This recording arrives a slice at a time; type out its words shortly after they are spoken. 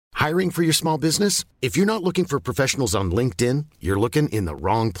Hiring for your small business? If you're not looking for professionals on LinkedIn, you're looking in the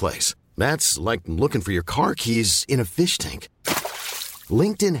wrong place. That's like looking for your car keys in a fish tank.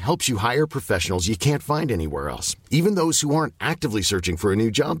 LinkedIn helps you hire professionals you can't find anywhere else, even those who aren't actively searching for a new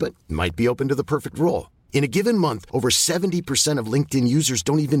job but might be open to the perfect role. In a given month, over 70% of LinkedIn users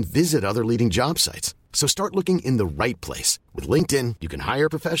don't even visit other leading job sites. So start looking in the right place. With LinkedIn, you can hire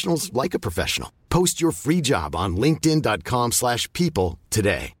professionals like a professional. Post your free job on linkedin.com/people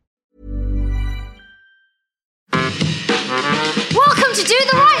today. Welcome to Do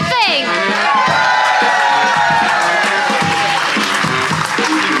the Right Thing!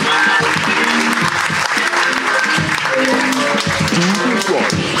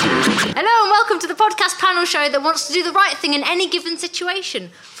 Hello and welcome to the podcast panel show that wants to do the right thing in any given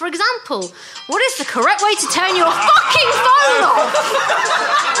situation. For example, what is the correct way to turn your fucking phone off?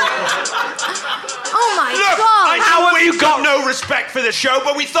 Oh my God! I know we've got no respect for the show,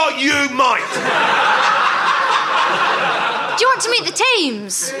 but we thought you might. Do you want to meet the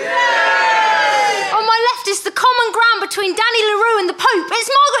teams? Yay! On my left is the common ground between Danny LaRue and the Pope. It's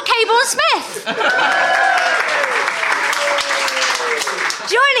Margaret Cable and Smith.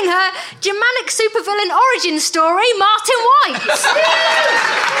 Joining her, Germanic supervillain origin story, Martin White.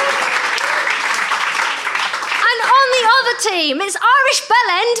 And on the other team, it's Irish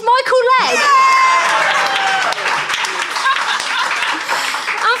bellend, Michael Legg.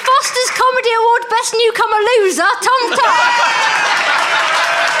 And Foster's Comedy Award Best Newcomer loser, Tom Todd.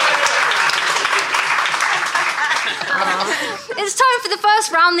 It's time for the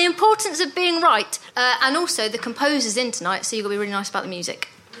first round, the importance of being right. And also, the composer's in tonight, so you've got to be really nice about the music.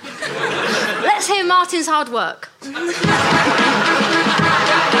 Let's hear Martin's hard work. The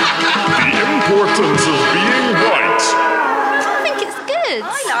importance of being right. I think it's good. I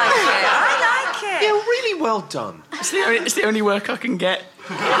like it. Yeah, really well done. It's the only work I can get.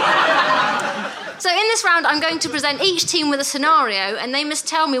 So in this round, I'm going to present each team with a scenario, and they must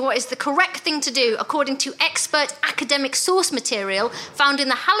tell me what is the correct thing to do according to expert academic source material found in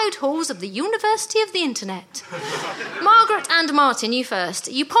the hallowed halls of the University of the Internet. Margaret and Martin, you first.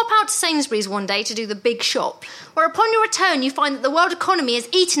 You pop out to Sainsbury's one day to do the big shop, where upon your return you find that the world economy has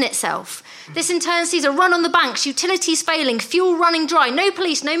eaten itself. This in turn sees a run on the banks, utilities failing, fuel running dry, no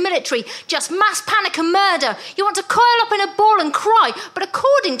police, no military, just mass panic and murder. You want to coil up in a ball and cry, but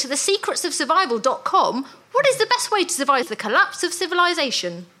according to thesecretsofsurvival.com, what is the best way to survive the collapse of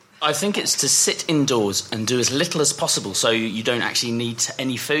civilization? I think it's to sit indoors and do as little as possible so you don't actually need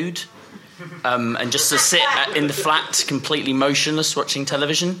any food. And just to sit in the flat, completely motionless, watching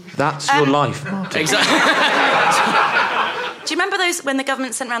television. That's your life, Martin. Exactly. Do you remember those when the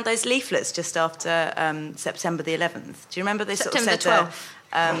government sent around those leaflets just after September the 11th? Do you remember they September sort of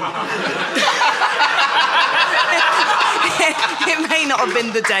said... 12th. It may not have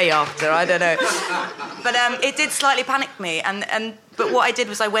been the day after, I don't know. But it did slightly panic me. But what I did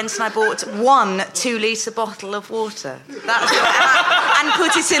was I went and I bought 1 2-litre bottle of water. And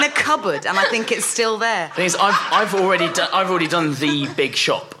put it in a cupboard, and I think it's still there. The thing is, I've already done the big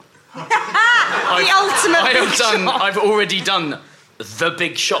shop. I've already done the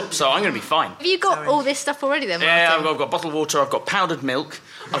big shop, so I'm going to be fine. Have you got all this stuff already then, Martin? Yeah, I've got bottled water, I've got powdered milk,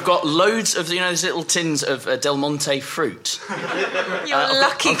 I've got loads of, those little tins of Del Monte fruit. You're a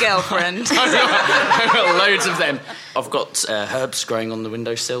lucky girlfriend. I've got loads of them. I've got herbs growing on the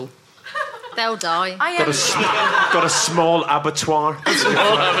windowsill. They'll die. Got a small abattoir.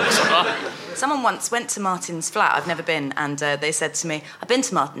 Someone once went to Martin's flat. I've never been, and they said to me, "I've been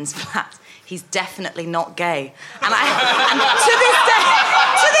to Martin's flat. He's definitely not gay." And to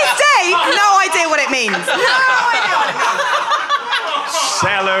this day, no idea what it means. No idea what it means.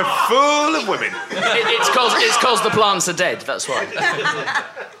 Cellar full of women. It's cause the plants are dead. That's why.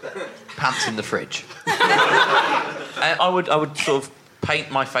 Pants in the fridge. I would sort of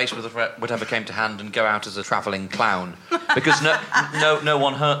paint my face with whatever came to hand and go out as a travelling clown, because no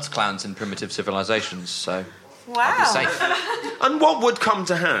one hurts clowns in primitive civilizations, so I'd be safe. And what would come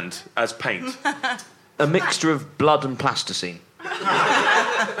to hand as paint? A mixture of blood and plasticine.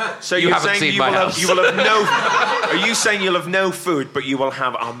 So You you're haven't saying seen you my will house. have no? Are you saying you'll have no food, but you will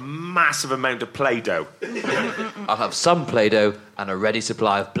have a massive amount of Play-Doh? I'll have some Play-Doh and a ready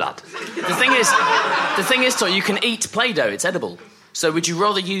supply of blood. The thing is, Tom, you can eat Play-Doh. It's edible. So would you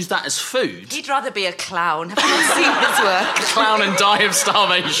rather use that as food? He'd rather be a clown. Have you not seen his work? A clown and die of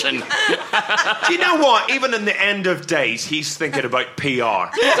starvation. Do you know what? Even in the end of days, he's thinking about PR.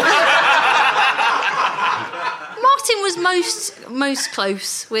 Martin, Martin was most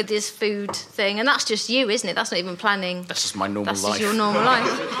close with his food thing, and that's just you, isn't it? That's not even planning. That's just my normal That's life. just your normal life.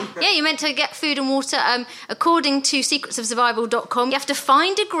 Yeah, you're meant to get food and water. According to secretsofsurvival.com, you have to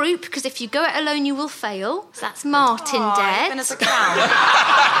find a group, because if you go it alone, you will fail. So that's Martin dead. Even as a clown.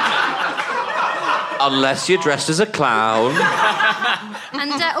 Unless you're dressed as a clown.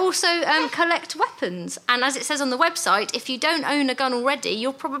 And also collect weapons. And as it says on the website, if you don't own a gun already,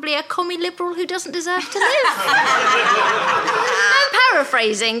 you're probably a commie liberal who doesn't deserve to live. I'm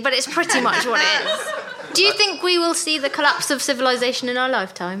paraphrasing, but it's pretty much what it is. Do you think we will see the collapse of civilization in our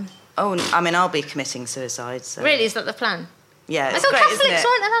lifetime? Oh, I mean, I'll be committing suicide, so... Really, is that the plan? Yeah, I it's thought great, isn't Catholics it?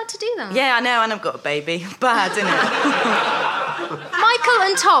 aren't allowed to do that. Yeah, I know, and I've got a baby. Bad, isn't it? Michael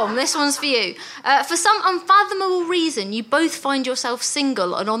and Tom, this one's for you. For some unfathomable reason, you both find yourself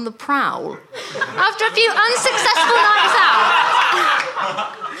single and on the prowl. After a few unsuccessful nights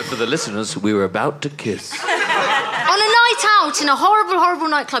out... For the listeners, we were about to kiss. On a night out in a horrible, horrible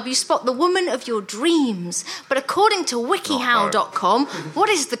nightclub, you spot the woman of your dreams. But according to wikihow.com, what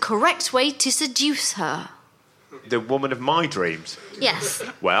is the correct way to seduce her? The woman of my dreams. Yes.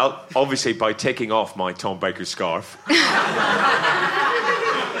 Well, obviously by taking off my Tom Baker scarf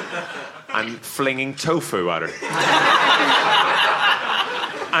and flinging tofu at her.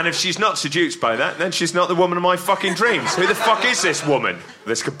 And if she's not seduced by that, then she's not the woman of my fucking dreams. Who the fuck is this woman?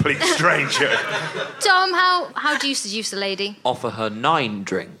 This complete stranger. Tom, how do you seduce a lady? Offer her 9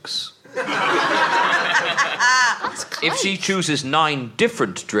 drinks. That's close. If she chooses 9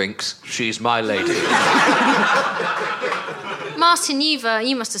 different drinks, she's my lady. Martin, you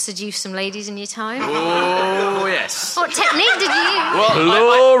must have seduced some ladies in your time. Oh, yes. What technique did you use? Well,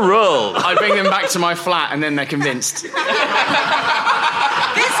 Plural. I bring them back to my flat and then they're convinced.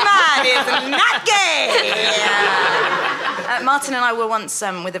 This man is not gay! Martin and I were once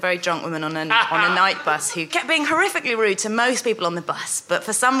with a very drunk woman on a night bus who kept being horrifically rude to most people on the bus, but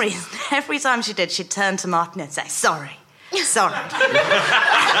for some reason, every time she did, she'd turn to Martin and say, sorry. And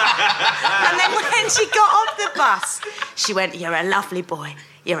then when she got off the bus, she went, you're a lovely boy.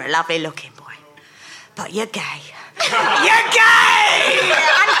 You're a lovely looking boy. But you're gay. You're gay!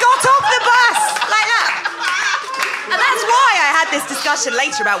 And got off the bus like that. And that's why I had this discussion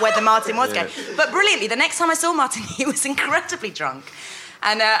later about whether Martin was gay. But brilliantly, the next time I saw Martin, he was incredibly drunk.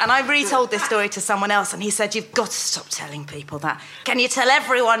 And I retold this story to someone else, and he said, you've got to stop telling people that. Can you tell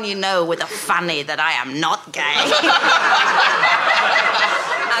everyone you know with a fanny that I am not gay?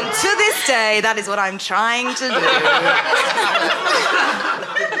 And to this day, that is what I'm trying to do.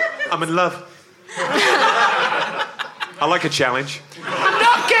 I'm in love. I like a challenge. I'm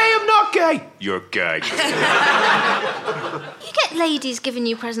not gay. You're gay. You get ladies giving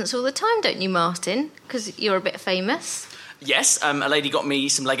you presents all the time, don't you, Martin? Because you're a bit famous. Yes, a lady got me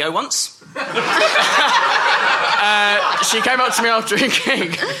some Lego once. She came up to me after a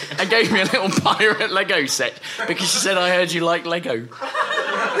gig and gave me a little pirate Lego set because she said, I heard you like Lego.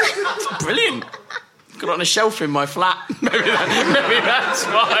 Brilliant. Got it on a shelf in my flat. Maybe that's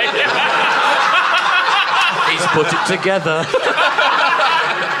why. He's put it together.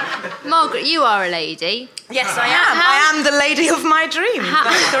 Margaret, you are a lady. Yes, I am. I am the lady of my dreams.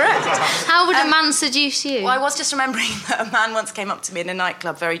 That's correct. How would a man seduce you? Well, I was just remembering that a man once came up to me in a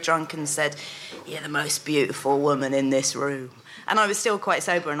nightclub very drunk and said, you're the most beautiful woman in this room. And I was still quite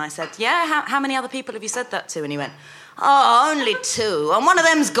sober and I said, yeah, how many other people have you said that to? And he went, oh, only 2, and one of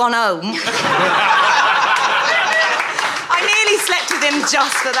them's gone home. I nearly slept with him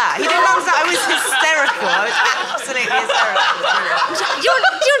just for that. He didn't understand. I was hysterical. I was absolutely hysterical. Do you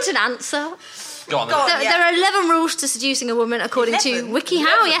want an answer? Go on, then. There are 11 rules to seducing a woman, according to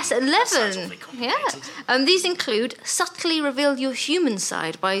WikiHow. Yes, 11. Yeah. These include subtly reveal your human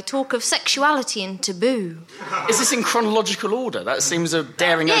side by talk of sexuality and taboo. Is this in chronological order? That seems a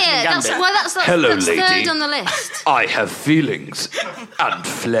daring opening Yeah, gambit. that's Hello, lady. third on the list. I have feelings and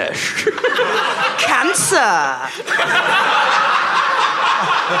flesh. Cancer.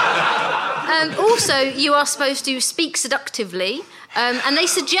 Also, you are supposed to speak seductively, and they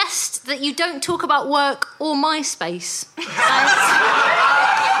suggest that you don't talk about work or MySpace.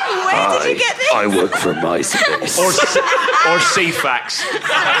 Where did you get this? I work for MySpace. Or CFAX.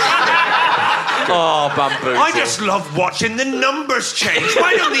 Oh, bamboo. I just love watching the numbers change.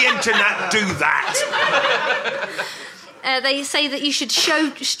 Why don't the internet do that? They say that you should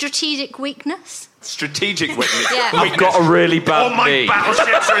show strategic weakness. Strategic weakness. Yeah. I've got a really bad All my knee.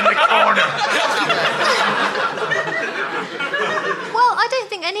 battleships are in the corner. Well, I don't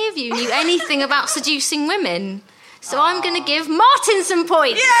think any of you knew anything about seducing women. So I'm going to give Martin some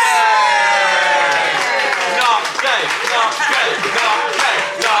points. Not gay, not gay, not gay,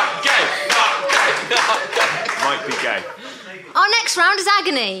 not gay, not gay, not gay. Might be gay. next round is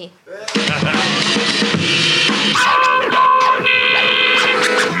agony.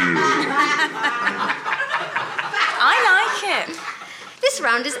 I like it. This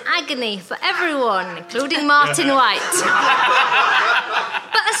round is agony for everyone, including Martin White.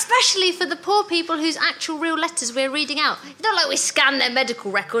 But especially for the poor people whose actual real letters we're reading out. It's not like we scanned their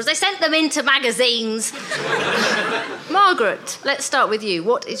medical records, they sent them into magazines. Margaret, let's start with you.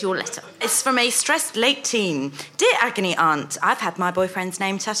 What is your letter? It's from a stressed late teen. Dear Agony Aunt, I've had my boyfriend's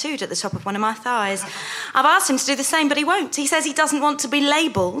name tattooed at the top of one of my thighs. I've asked him to do the same, but he won't. He says he doesn't want to be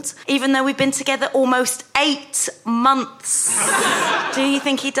labelled, even though we've been together almost 8 months. Do you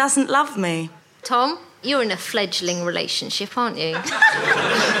think he doesn't love me? Tom, you're in a fledgling relationship, aren't you?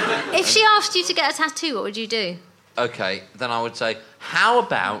 If she asked you to get a tattoo, what would you do? OK, then I would say, how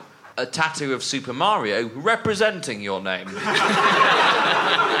about a tattoo of Super Mario representing your name? A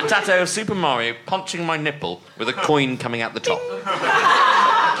tattoo of Super Mario punching my nipple with a coin coming out the top. Nice.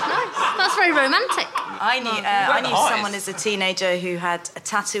 That's very romantic. I knew someone as a teenager who had a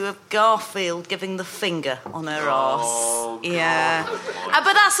tattoo of Garfield giving the finger on her arse. Yeah.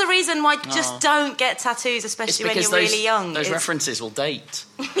 But that's the reason why just don't get tattoos, especially when you're really young. Those references will date.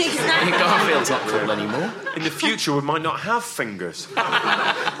 Exactly. Garfield's not cool anymore. In the future, we might not have fingers.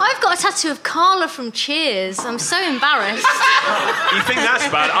 I've got a tattoo of Carla from Cheers. I'm so embarrassed. You think that's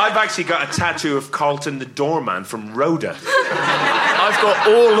bad? I've actually got a tattoo of Carlton the doorman from Rhoda. I've got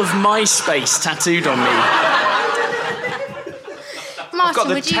all of MySpace tattooed on me. Martin, I've got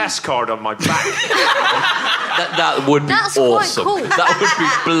the would you... test card on my back. That would be That's awesome. quite cool. That would be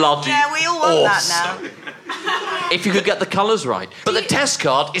bloody Yeah, we all want awesome. that now. If you could get the colours right. But the test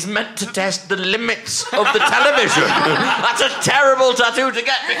card is meant to test the limits of the television. That's a terrible tattoo to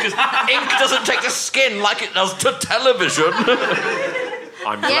get because ink doesn't take to skin like it does to television.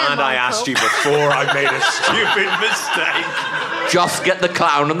 I'm glad I asked you before I made a stupid mistake. Just get the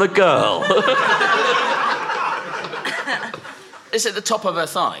clown and the girl. Is it the top of her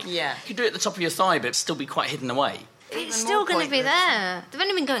thigh? Yeah. You could do it at the top of your thigh, but it'd still be quite hidden away. It's still going to be there. They've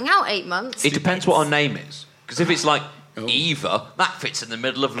only been going out 8 months. It depends what her name is. Because if it's like Eva, that fits in the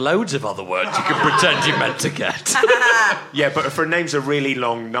middle of loads of other words you can pretend you meant to get. Yeah, but if her name's a really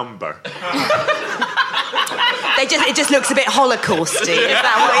long number. It just looks a bit Holocausty. Is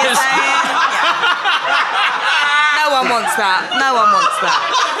that what you're saying? Yeah. No one wants that. No one wants that.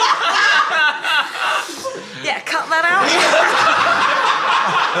 Yeah, cut that out.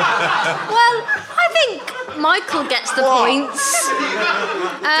 Well, I think Michael gets the points.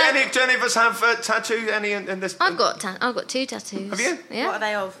 Do any of us have tattoos? Any in this? I've got 2 tattoos. Have you? Yeah. What are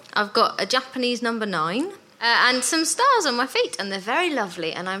they of? I've got a Japanese number 9 and some stars on my feet, and they're very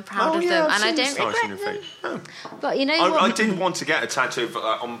lovely, and I'm proud of them, and I don't regret them. Oh. But you know what? I did want to get a tattoo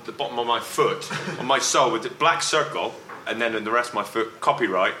on the bottom of my foot, on my sole, with a black circle, and then in the rest of my foot,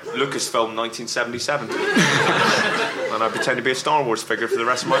 copyright, Lucasfilm 1977. And I pretend to be a Star Wars figure for the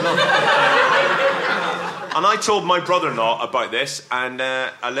rest of my life. And I told my brother-in-law about this, and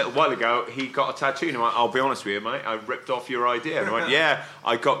a little while ago, he got a tattoo, and I went, I'll be honest with you, mate, I ripped off your idea. And I went, yeah,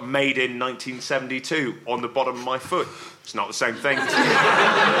 I got made in 1972 on the bottom of my foot. It's not the same thing.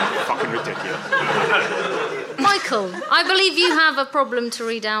 Fucking ridiculous. Michael, I believe you have a problem to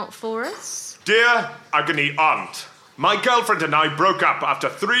read out for us. Dear Agony Aunt, my girlfriend and I broke up after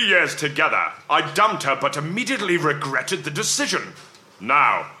 3 years together. I dumped her, but immediately regretted the decision.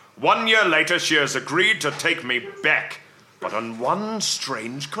 Now, 1 year later, she has agreed to take me back, but on one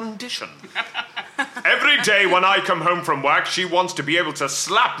strange condition. Every day when I come home from work, she wants to be able to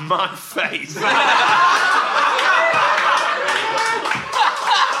slap my face.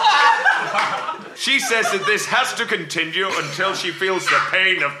 She says that this has to continue until she feels the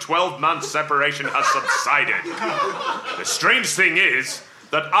pain of 12 months separation has subsided. The strange thing is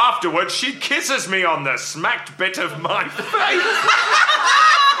that afterwards she kisses me on the smacked bit of my face.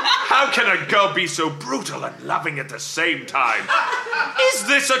 How can a girl be so brutal and loving at the same time? Is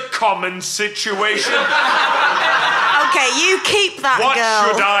this a common situation? Okay, you keep that What girl.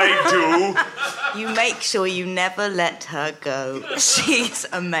 should I do? You make sure you never let her go. She's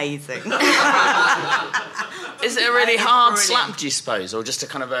amazing. Is it a really hard brilliant. slap, do you suppose, or just a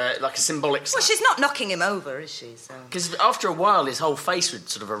kind of like a symbolic slap? Well, she's not knocking him over, is she? So. Because after a while, his whole face would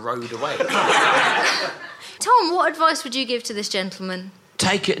sort of erode away. Tom, what advice would you give to this gentleman?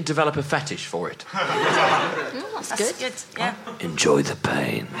 Take it and develop a fetish for it. That's good. Good, yeah. Enjoy the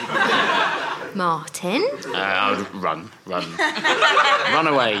pain. Martin? I would run. Run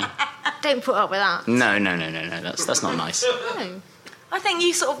away. Don't put up with that. No, that's not nice. No. I think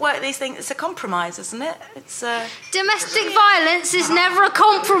you sort of work these things. It's a compromise, isn't it? It's Domestic violence is never a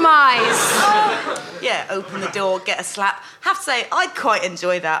compromise. yeah. Open the door, get a slap. Have to say, I'd quite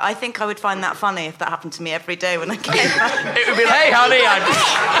enjoy that. I think I would find that funny if that happened to me every day when I came home. It would be like, hey, honey,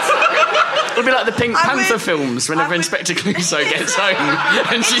 it would be like the Pink Panther films whenever Inspector Clouseau gets home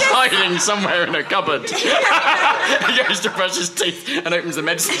and she's hiding somewhere in a cupboard. He goes to brush his teeth and opens the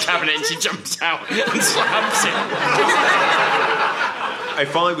medicine cabinet and she jumps out and slaps him.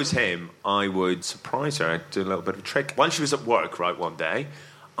 If I was him, I would surprise her. I'd do a little bit of a trick. When she was at work, right, one day,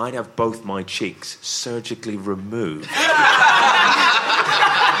 I'd have both my cheeks surgically removed.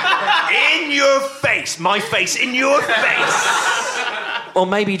 In your face! My face in your face! Or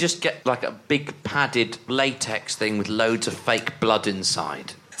maybe just get like a big padded latex thing with loads of fake blood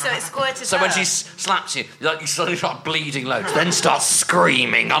inside. So it squirted So her. when she slaps you, you suddenly start bleeding loads, then start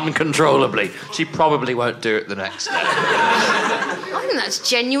screaming uncontrollably. She probably won't do it the next day. I think that's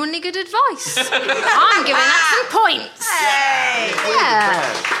genuinely good advice. I'm giving that some points. Hey!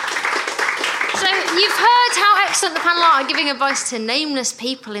 Yeah. So you've heard how excellent the panel are at giving advice to nameless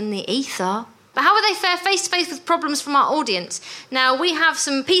people in the ether. But how would they fare face-to-face with problems from our audience? Now, we have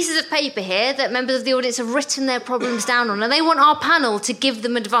some pieces of paper here that members of the audience have written their problems down on, and they want our panel to give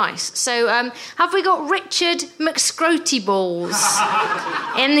them advice. So, have we got Richard McScroty-Balls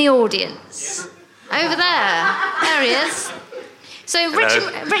in the audience? Over there. There he is. So,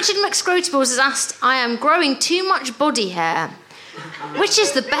 Richard McScroty-Balls has asked, I am growing too much body hair. Which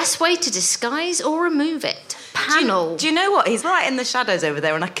is the best way to disguise or remove it? Panel. Do you know what? He's right in the shadows over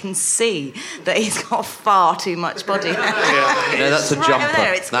there, and I can see that he's got far too much body hair. Yeah. No, that's a Right jumper. over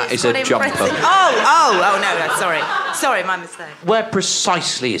there. That is got a jumper. impressive- no, sorry, my mistake. Where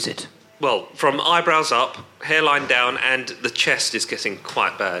precisely is it? Well, from eyebrows up, hairline down, and the chest is getting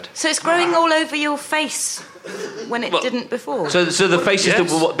quite bad. So it's growing all over your face when it didn't before. So the face is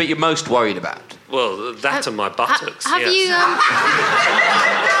yes. the bit you're most worried about. Well, that and my buttocks. Have yes. you...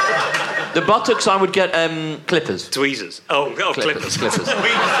 The buttocks, I would get clippers. Tweezers. Oh, clippers. Clippers.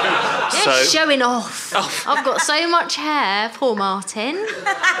 You're showing off. Oh. I've got so much hair, poor Martin.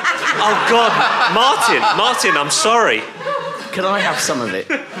 Oh, God. Martin, I'm sorry. Can I have some of it?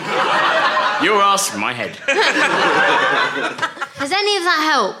 Your ass, my head. Has any of that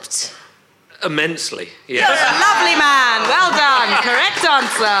helped? Immensely, You're yes. a lovely man. Well done. Correct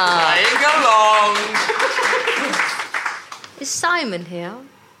answer. Is Simon here?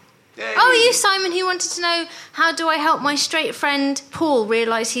 Oh, you, Simon, who wanted to know, how do I help my straight friend Paul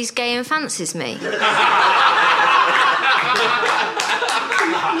realise he's gay and fancies me?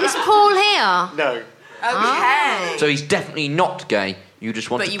 Is Paul here? No. Okay. So he's definitely not gay. You just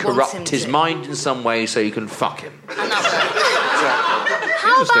want But to you want corrupt him his to. mind in some way so you can fuck him.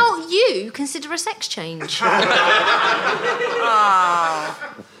 How about you consider a sex change?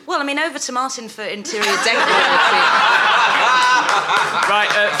 Well, I mean, over to Martin for interior decorating. Right,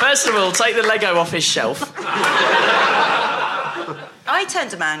 first of all, take the Lego off his shelf. I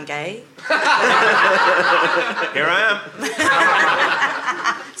turned a man gay. Here I am.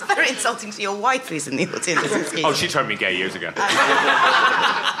 It's very insulting to your wife who's in the audience. Oh, she turned me gay years ago.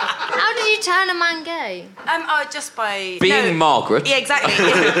 How did you turn a man gay? Just by... Being Margaret. Yeah, exactly.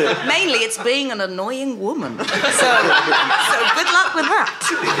 Mainly, it's being an annoying woman. So good luck with that.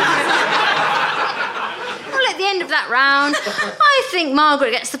 Well, at the end of that round, I think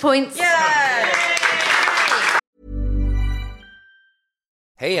Margaret gets the points. Yeah.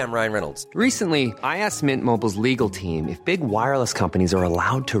 Hey, I'm Ryan Reynolds. Recently, I asked Mint Mobile's legal team if big wireless companies are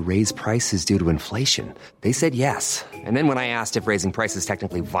allowed to raise prices due to inflation. They said yes. And then when I asked if raising prices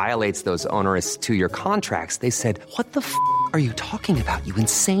technically violates those onerous 2-year contracts, they said, "What the f*** are you talking about, you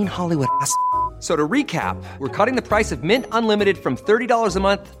insane Hollywood ass?" So to recap, we're cutting the price of Mint Unlimited from $30 a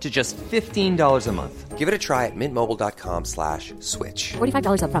month to just $15 a month. Give it a try at mintmobile.com/switch.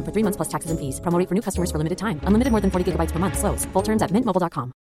 $45 up front for 3 months plus taxes and fees. Promo rate for new customers for limited time. Unlimited more than 40 gigabytes per month. Slows full terms at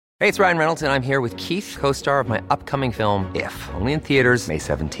mintmobile.com. Hey, it's Ryan Reynolds, and I'm here with Keith, co-star of my upcoming film, If, only in theaters May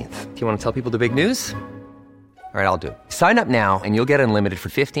 17th. Do you want to tell people the big news? All right, I'll do it. Sign up now and you'll get unlimited for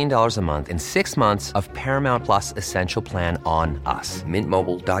 $15 a month and 6 months of Paramount Plus Essential Plan on us.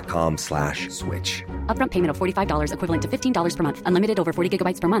 mintmobile.com/switch. Upfront payment of $45 equivalent to $15 per month. Unlimited over 40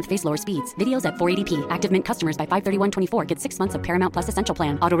 gigabytes per month. Face lower speeds. Videos at 480p. Active Mint customers by 531.24 get 6 months of Paramount Plus Essential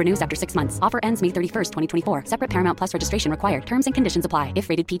Plan. Auto renews after 6 months. Offer ends May 31st, 2024. Separate Paramount Plus registration required. Terms and conditions apply if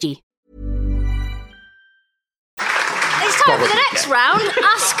rated PG. It's time for the next round.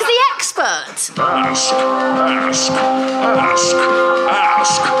 Ask the expert.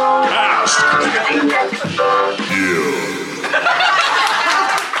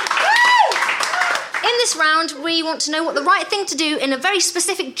 In this round, we want want to know what the right thing to do in a very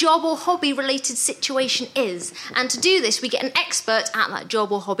specific job or hobby-related situation is. And to do this, we get an expert at that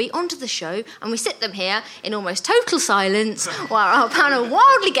job or hobby onto the show, and we sit them here in almost total silence while our panel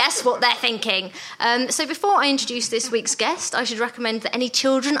wildly guess what they're thinking. So before I introduce this week's guest, I should recommend that any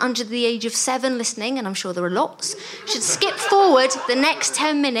children under the age of 7 listening, and I'm sure there are lots, should skip forward the next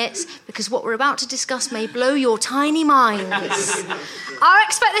 10 minutes, because what we're about to discuss may blow your tiny minds. Our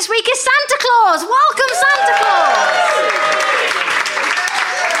expert this week is Santa Claus. Welcome, Santa Claus.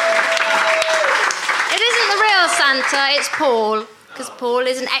 It isn't the real Santa, it's Paul, because Paul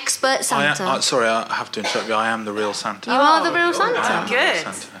is an expert Santa. Sorry, I have to interrupt you. I am the real Santa. You are the real Santa? I am the real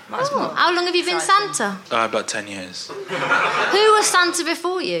Santa. How long have you been Santa? About 10 years. Who was Santa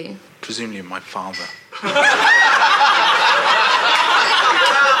before you? Presumably my father.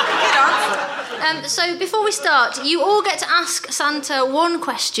 So before we start, you all get to ask Santa one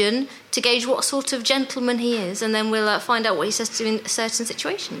question to gauge what sort of gentleman he is, and then we'll find out what he says to you in certain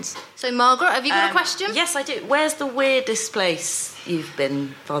situations. So Margaret, have you got a question? Yes, I do. Where's the weirdest place you've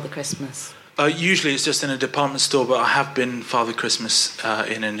been, Father Christmas? Usually it's just in a department store, but I have been Father Christmas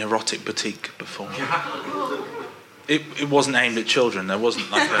in an erotic boutique before. It wasn't aimed at children. There wasn't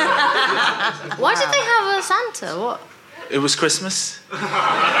like a... Why did they have a Santa? What? It was Christmas.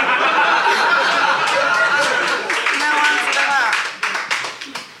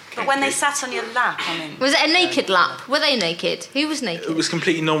 But when they sat on your lap, I mean... Was it a naked lap? Were they naked? Who was naked? It was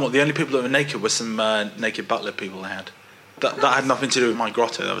completely normal. The only people that were naked were some naked butler people they had. That had nothing to do with my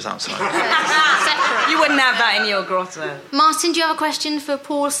grotto. That was outside. Separate. You wouldn't have that in your grotto. Martin, do you have a question for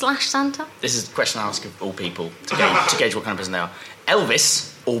Paul/Santa? This is a question I ask of all people to gauge what kind of person they are.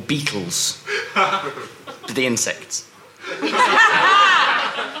 Elvis or Beatles? The insects.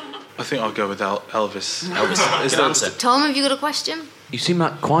 I think I'll go with Elvis. Elvis is the answer. Tom, have you got a question? You seem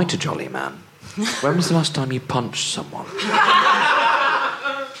like quite a jolly man. When was the last time you punched someone?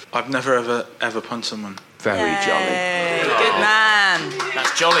 I've never ever punched someone. Very jolly. Good man.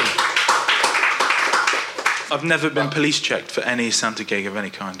 That's jolly. I've never been police checked for any Santa gig of any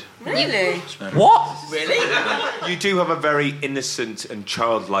kind. Really? No. What? Really? You do have a very innocent and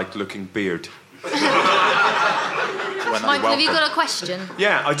childlike looking beard. Michael, have you got a question?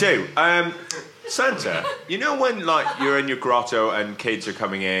 Yeah, I do. Santa, you know when like you're in your grotto and kids are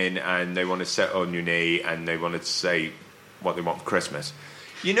coming in and they want to sit on your knee and they want to say what they want for Christmas?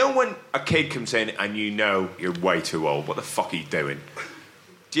 You know when a kid comes in and you know you're way too old, what the fuck are you doing?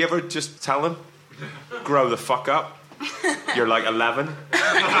 Do you ever just tell them? Grow the fuck up? You're like 11?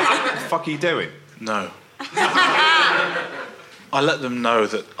 What the fuck are you doing? No. I let them know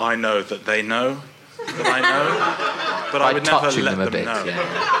that I know that they know that I know, but I would never let them know.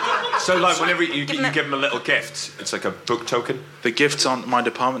 Yeah. So, like, whenever you give them a little gift, it's like a book token? The gifts aren't my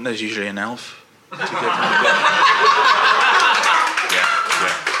department, there's usually an elf to give them a gift. Yeah.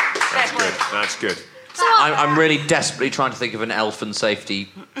 That's good. So I'm really desperately trying to think of an elf and safety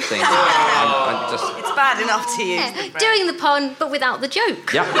thing. I'm just... It's bad enough to use. Yeah, doing the pun, but without the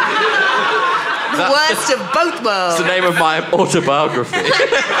joke. Yep. The worst of both worlds. It's the name of my autobiography.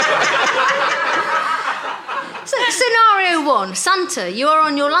 So, scenario 1. Santa, you are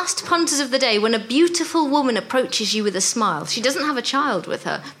on your last punters of the day when a beautiful woman approaches you with a smile. She doesn't have a child with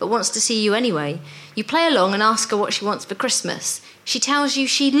her, but wants to see you anyway. You play along and ask her what she wants for Christmas. She tells you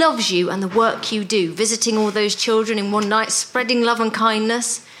she loves you and the work you do, visiting all those children in one night, spreading love and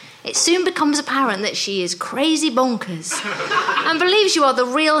kindness. It soon becomes apparent that she is crazy bonkers and believes you are the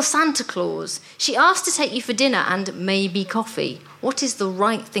real Santa Claus. She asks to take you for dinner and maybe coffee. What is the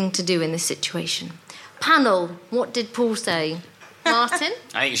right thing to do in this situation? Panel, what did Paul say? Martin?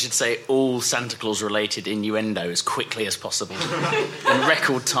 I think you should say all Santa Claus-related innuendo as quickly as possible. In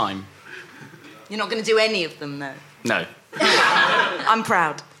record time. You're not going to do any of them, though? No. I'm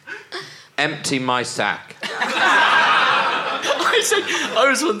proud. Empty my sack.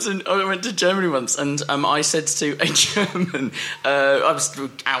 I went to Germany once, and I said to a German, I was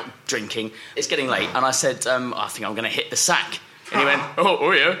out drinking, it's getting late, and I said, I think I'm going to hit the sack. And he went,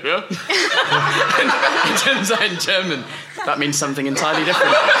 oh yeah. And it turns out in German, that means something entirely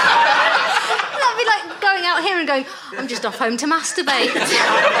different. That'd be like going out here and going, I'm just off home to masturbate.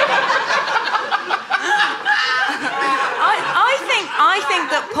 I think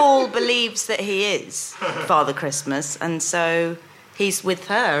that Paul believes that he is Father Christmas, and so he's with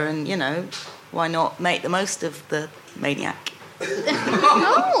her, and, you know, why not make the most of the maniac?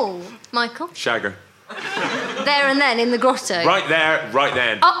 Oh, Michael? Shagger. There and then, in the grotto. Right there, right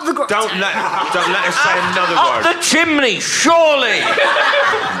then. Up the grotto. Don't let her say another word. Up the chimney, surely!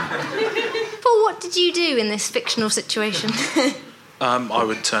 Paul, what did you do in this fictional situation? I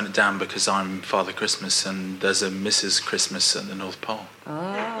would turn it down because I'm Father Christmas and there's a Mrs. Christmas at the North Pole.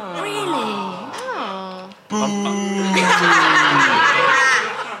 Really? Oh.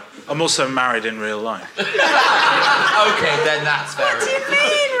 I'm also married in real life. Okay, then that's fair. What do you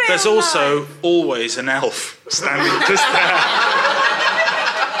mean, real There's also always an elf standing just there.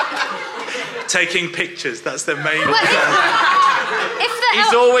 Taking pictures, that's their main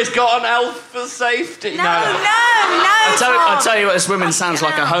He's always got an elf for safety. No. I'll tell you what, this woman sounds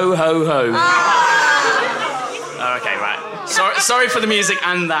like a ho, ho, ho. Okay, right. Sorry for the music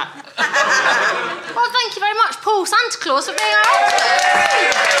and that. Well, thank you very much, Paul Santa Claus, for being our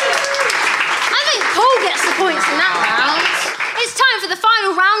expert. I think Paul gets the points in that round. It's time for the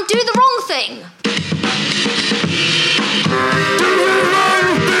final round, Do the Wrong Thing.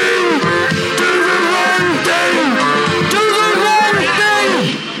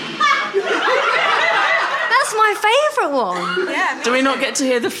 That's my favourite one. Yeah. Do we not get to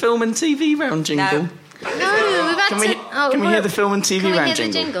hear the film and TV round jingle? No. No, we've had Can we hear the film and TV round Can we hear the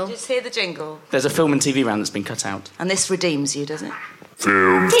jingle? jingle? Just hear the jingle. There's a film and TV round that's been cut out. And this redeems you, doesn't it?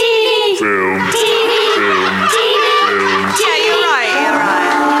 Film. TV. Film. TV. Film. TV. Yeah, you're right.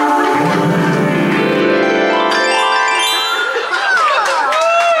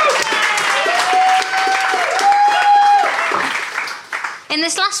 In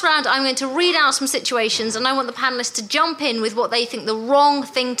this last round, I'm going to read out some situations and I want the panellists to jump in with what they think the wrong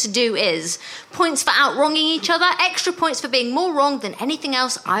thing to do is. Points for out-wronging each other, extra points for being more wrong than anything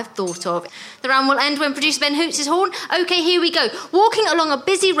else I've thought of. The round will end when producer Ben hoots his horn. OK, here we go. Walking along a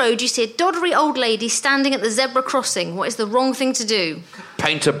busy road, you see a doddery old lady standing at the zebra crossing. What is the wrong thing to do?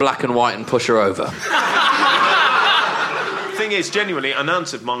 Paint her black and white and push her over. Thing is, genuinely, an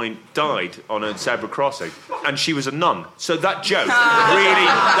aunt of mine died on a zebra crossing, and she was a nun. So that joke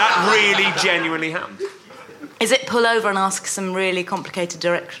really genuinely happened. Is it pull over and ask some really complicated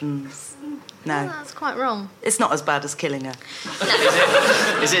directions? No. That's quite wrong. It's not as bad as killing her.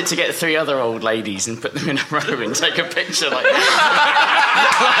 Is it to get 3 other old ladies and put them in a row and take a picture like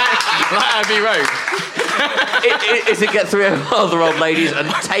Abbey Road? Is it get 3 other old ladies and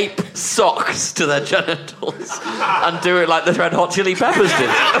tape socks to their genitals and do it like the Red Hot Chili Peppers did?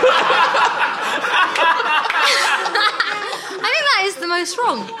 I think that is the most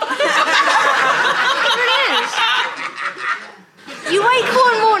wrong. It really is. You wake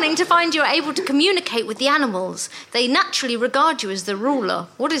one morning to find you're able to communicate with the animals. They naturally regard you as the ruler.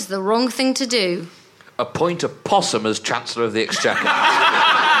 What is the wrong thing to do? Appoint a possum as Chancellor of the Exchequer.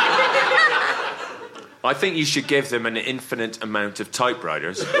 I think you should give them an infinite amount of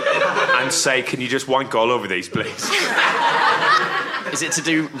typewriters and say, can you just wank all over these, please? Is it to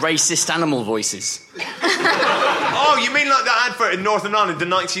do racist animal voices? Oh, you mean like that advert in Northern Ireland in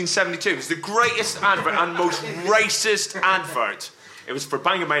 1972? It was the greatest advert and most racist advert. It was for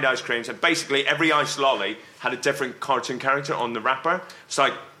Bangor Made ice creams, and basically every ice lolly had a different cartoon character on the wrapper. It's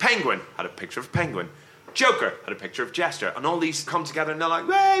like Penguin had a picture of Penguin. Joker had a picture of Jester, and all these come together and they're like,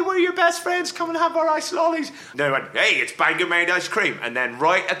 hey, we're your best friends, come and have our ice lollies. And they went, hey, it's Bangor Made ice cream. And then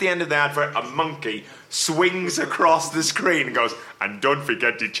right at the end of the advert, a monkey swings across the screen and goes, and don't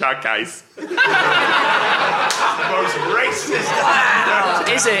forget the chalk ice. The most racist advert.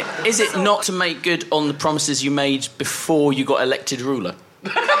 Is it not to make good on the promises you made before you got elected ruler?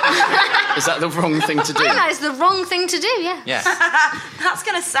 Is that the wrong thing to do? I think that is the wrong thing to do, yeah. Yeah. That's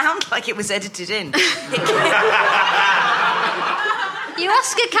going to sound like it was edited in. You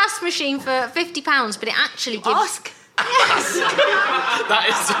ask a cash machine for £50, but it actually gives... Ask? Yes. That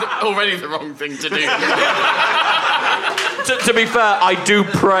is already the wrong thing to do. To be fair, I do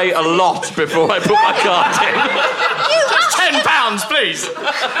pray a lot before I put my card in. Just £10, please.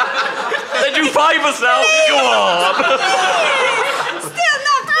 They do fivers now. Go on. Still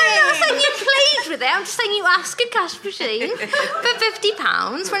nothing. I'm not saying you plead with it. I'm just saying you ask a cash machine for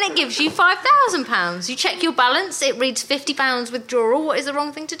 £50 when it gives you £5,000. You check your balance, it reads £50 withdrawal. What is the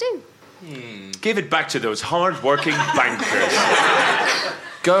wrong thing to do? Give it back to those hard-working bankers.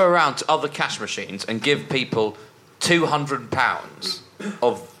 Go around to other cash machines and give people £200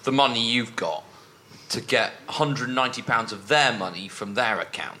 of the money you've got to get £190 of their money from their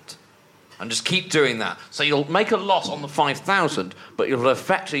account. And just keep doing that. So you'll make a loss on the 5,000, but you'll have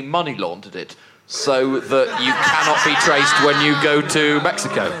effectively money laundered it so that you cannot be traced when you go to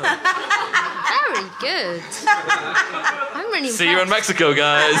Mexico. Very good. I'm really impressed. See you in Mexico,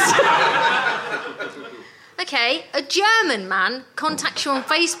 guys. Okay, a German man contacts you on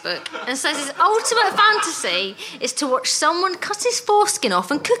Facebook and says his ultimate fantasy is to watch someone cut his foreskin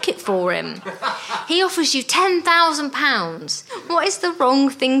off and cook it for him. He offers you £10,000. What is the wrong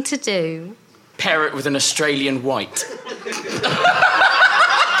thing to do? Pair it with an Australian white.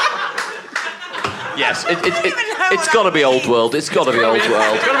 Yes, it's got to be Old World. It's got to be Old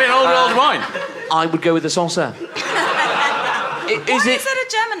World. It's got to be an Old World wine. I would go with the Sancerre. Is it a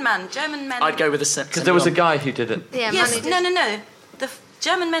German man? German men. I'd go with the because there was a guy who did it. Yeah, yes. Manu did. No. The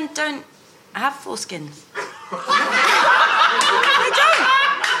German men don't have foreskins. They don't.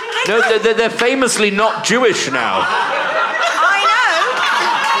 No, they're famously not Jewish now.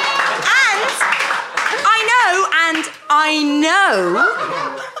 I know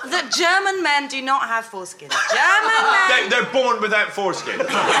that German men do not have foreskins. German men... They're born without foreskin.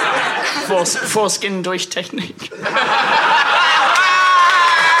 Foreskin durch Technik.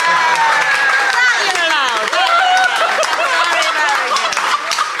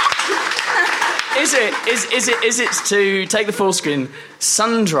 Is it to take the foreskin,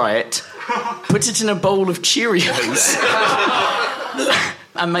 sun dry it, put it in a bowl of Cheerios,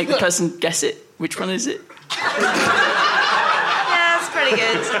 and make the person guess it? Which one is it? Yeah, that's pretty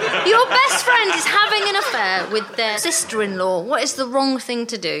good. Your best friend is having an affair with their sister-in-law. What is the wrong thing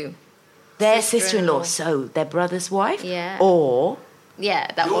to do? Their sister-in-law, so their brother's wife? Yeah. Or... Yeah,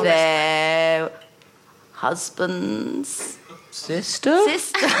 that one. Their husband's... Sister?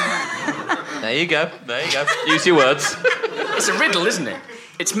 There you go. Use your words. It's a riddle, isn't it?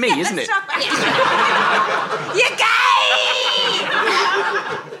 It's me, isn't it? You're gay!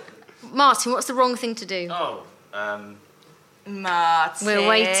 Martin, what's the wrong thing to do? Oh, Martin. We're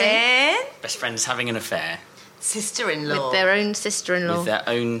waiting. Best friend's having an affair. Sister-in-law. With their own sister-in-law. With their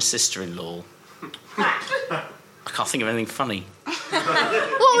own sister-in-law. I can't think of anything funny.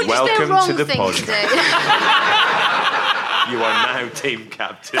 What would you say a wrong thing to do? You are now team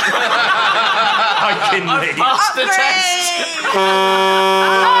captain. I can leave. Passed the test.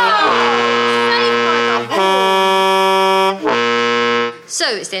 So,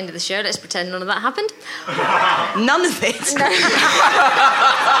 it's the end of the show. Let's pretend none of that happened. None of it?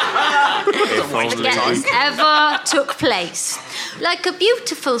 Forget ever took place. Like a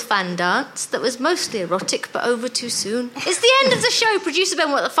beautiful fan dance that was mostly erotic but over too soon. It's the end of the show. Producer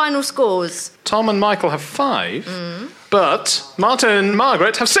Ben, what are the final scores? Tom and Michael have 5, but Martin and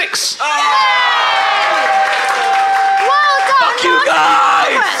Margaret have 6. Well done, Fuck you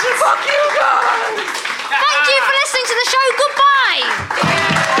guys! Fuck you guys! Thank you for listening to the show. Goodbye!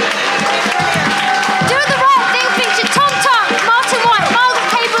 Do the Right Thing featured Tom Tuck, Martin White, Margaret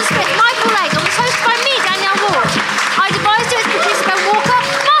Cable-Smith, Michael Legg, and was hosted by me, Danielle Ward. I devised it as producer Ben Walker.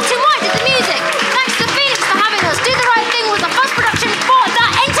 Martin White did the music. Thanks to Phoenix for having us. Do the Right Thing was a first production for the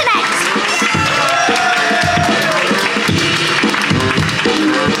internet.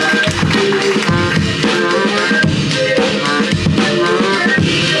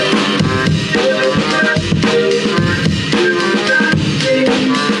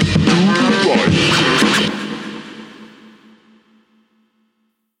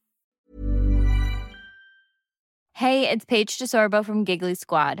 Hey, it's Paige DeSorbo from Giggly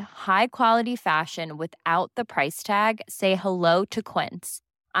Squad. High quality fashion without the price tag. Say hello to Quince.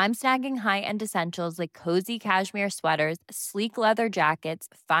 I'm snagging high-end essentials like cozy cashmere sweaters, sleek leather jackets,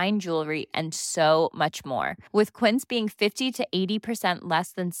 fine jewelry, and so much more. With Quince being 50 to 80%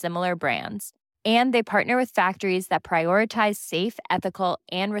 less than similar brands. And they partner with factories that prioritize safe, ethical,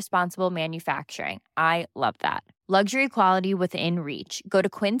 and responsible manufacturing. I love that. Luxury quality within reach. Go to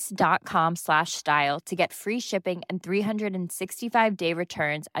quince.com/style to get free shipping and 365-day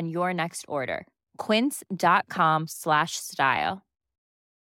returns on your next order. Quince.com/style.